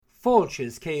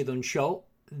Fáilse's Céadún Show.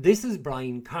 This is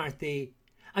Brian Carthy,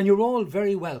 and you're all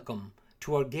very welcome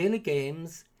to our Gaelic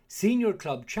Games Senior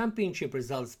Club Championship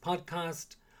Results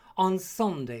podcast on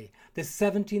Sunday, the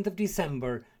 17th of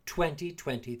December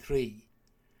 2023.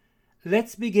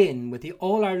 Let's begin with the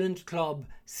All-Ireland Club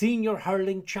Senior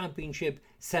Hurling Championship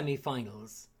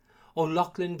semi-finals.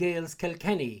 O'Loughlin Gaels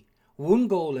Kilkenny, 1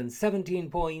 goal and 17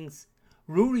 points.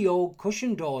 Ruaidhrí Óg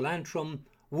Cushendall Antrim,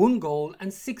 1 goal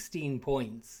and 16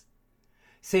 points.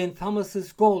 St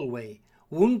Thomas's Galway,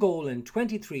 1 goal and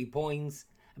 23 points.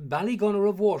 Ballygunner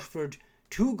of Waterford,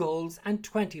 2 goals and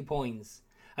 20 points.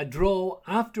 A draw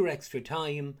after extra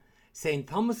time. St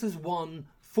Thomas's won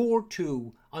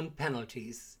 4-2 on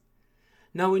penalties.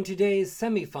 Now in today's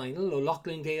semi-final,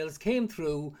 O'Loughlin Gaels came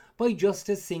through by just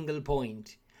a single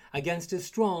point against a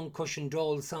strong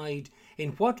Cushendall side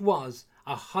in what was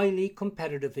a highly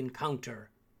competitive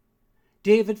encounter.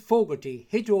 David Fogarty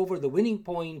hit over the winning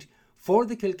point for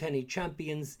the Kilkenny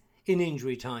champions in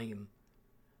injury time.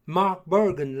 Mark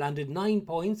Bergen landed 9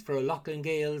 points for O'Loughlin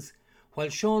Gaels, while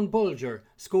Sean Bulger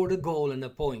scored a goal and a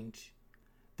point.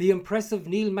 The impressive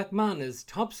Neil McManus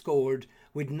top scored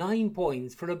with 9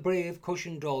 points for a brave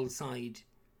Cushendall side.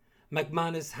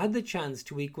 McManus had the chance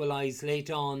to equalise late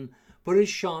on, but his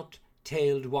shot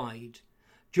tailed wide.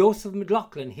 Joseph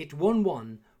McLaughlin hit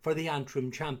 1-1 for the Antrim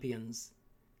champions.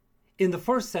 In the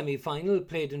first semi-final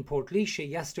played in Portlaoise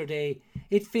yesterday,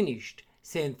 it finished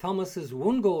St Thomas's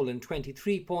 1 goal and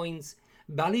 23 points,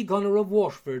 Ballygunner of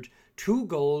Waterford 2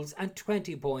 goals and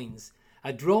 20 points,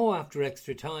 a draw after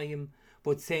extra time,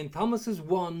 but St Thomas's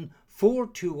won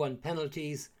 4-2 on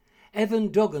penalties.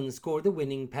 Evan Duggan scored the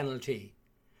winning penalty.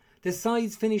 The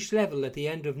sides finished level at the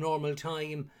end of normal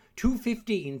time,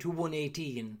 2:15 to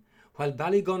 1:18, while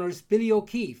Ballygunner's Billy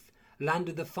O'Keefe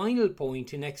landed the final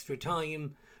point in extra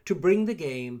time to bring the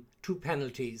game to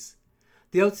penalties.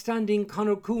 The outstanding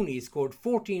Conor Cooney scored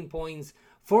 14 points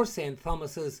for St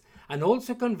Thomas's and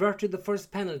also converted the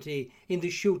first penalty in the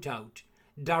shootout.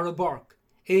 Dara Burke,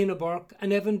 Éanna Burke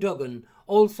and Evan Duggan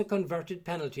also converted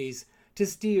penalties to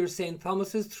steer St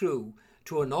Thomas's through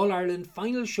to an All-Ireland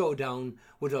final showdown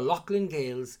with O'Loughlin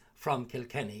Gaels from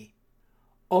Kilkenny.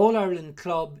 All-Ireland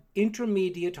Club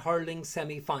Intermediate Hurling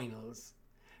Semi-Finals.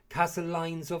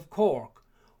 Castlelyons of Cork,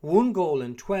 1 goal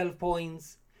and 12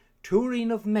 points.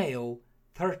 Turin of Mayo,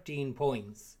 13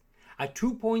 points. A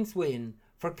 2 points win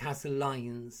for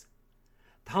Castlelyons.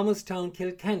 Thomastown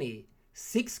Kilkenny,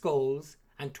 6 goals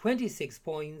and 26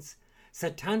 points.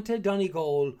 Satanta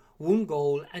Donegal, 1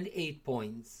 goal and 8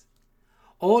 points.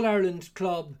 All-Ireland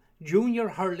Club Junior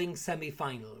Hurling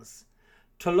Semi-Finals.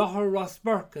 Tullogher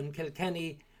Rossburken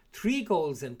Kilkenny, 3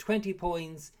 goals and 20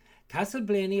 points.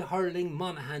 Castleblaney Hurling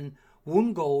Monaghan,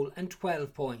 1 goal and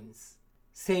 12 points.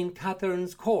 St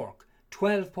Catherine's Cork,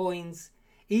 12 points.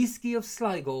 Easky of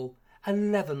Sligo,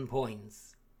 11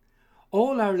 points.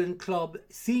 All-Ireland Club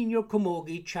Senior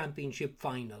Camogie Championship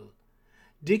Final.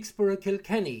 Dixborough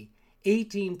Kilkenny,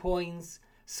 18 points.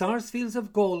 Sarsfields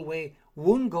of Galway,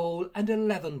 1 goal and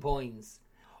 11 points.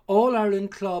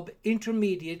 All-Ireland Club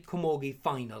Intermediate Camogie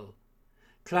Final.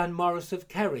 Clanmorris of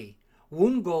Kerry,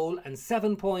 1 goal and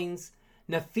 7 points.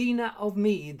 Nafina of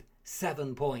Meath,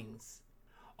 7 points.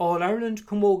 All-Ireland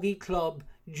Camogie Club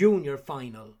Junior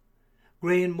Final.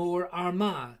 Grainmore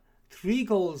Armagh, 3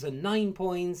 goals and 9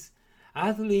 points.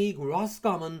 Athleague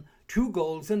Roscommon, 2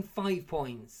 goals and 5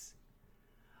 points.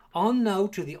 On now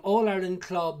to the All-Ireland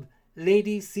Club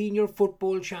Ladies Senior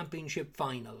Football Championship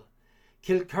Final.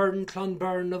 Kilkerran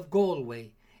Clonberne of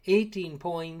Galway, 18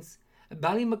 points.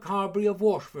 Ballymacarbery of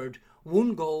Waterford,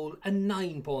 1 goal and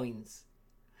 9 points.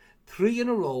 3 in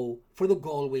a row for the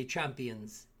Galway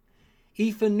champions.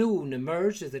 Aoife Noon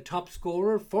emerged as the top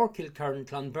scorer for Kilkerran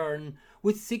Clonberne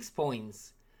with 6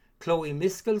 points. Chloe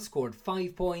Miskell scored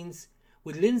 5 points,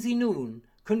 with Lindsay Noon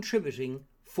contributing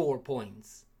 4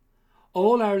 points.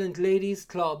 All-Ireland Ladies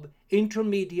Club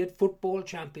Intermediate Football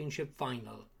Championship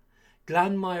Final.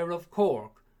 Glanmire of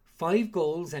Cork, 5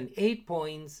 goals and 8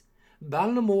 points.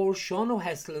 Ballinamore Sean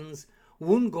O'Heslins,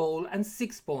 1 goal and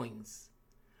 6 points.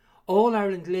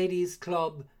 All-Ireland Ladies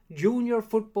Club Junior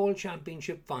Football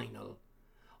Championship Final.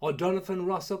 O'Donovan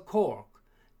Ross of Cork,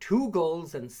 2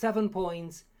 goals and 7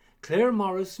 points. Claire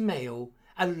Morris Mayo,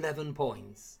 11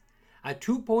 points. A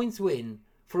 2 points win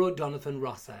for O'Donovan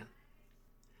Rossa.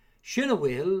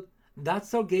 Shinawil,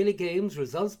 that's our Gaelic Games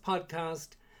Results podcast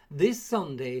this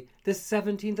Sunday, the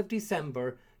 17th of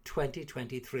December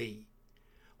 2023.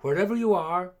 Wherever you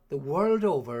are, the world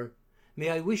over,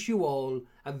 may I wish you all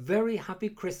a very happy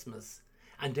Christmas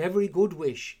and every good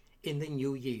wish in the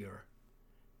new year.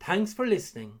 Thanks for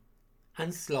listening,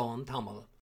 and Slán Tamil.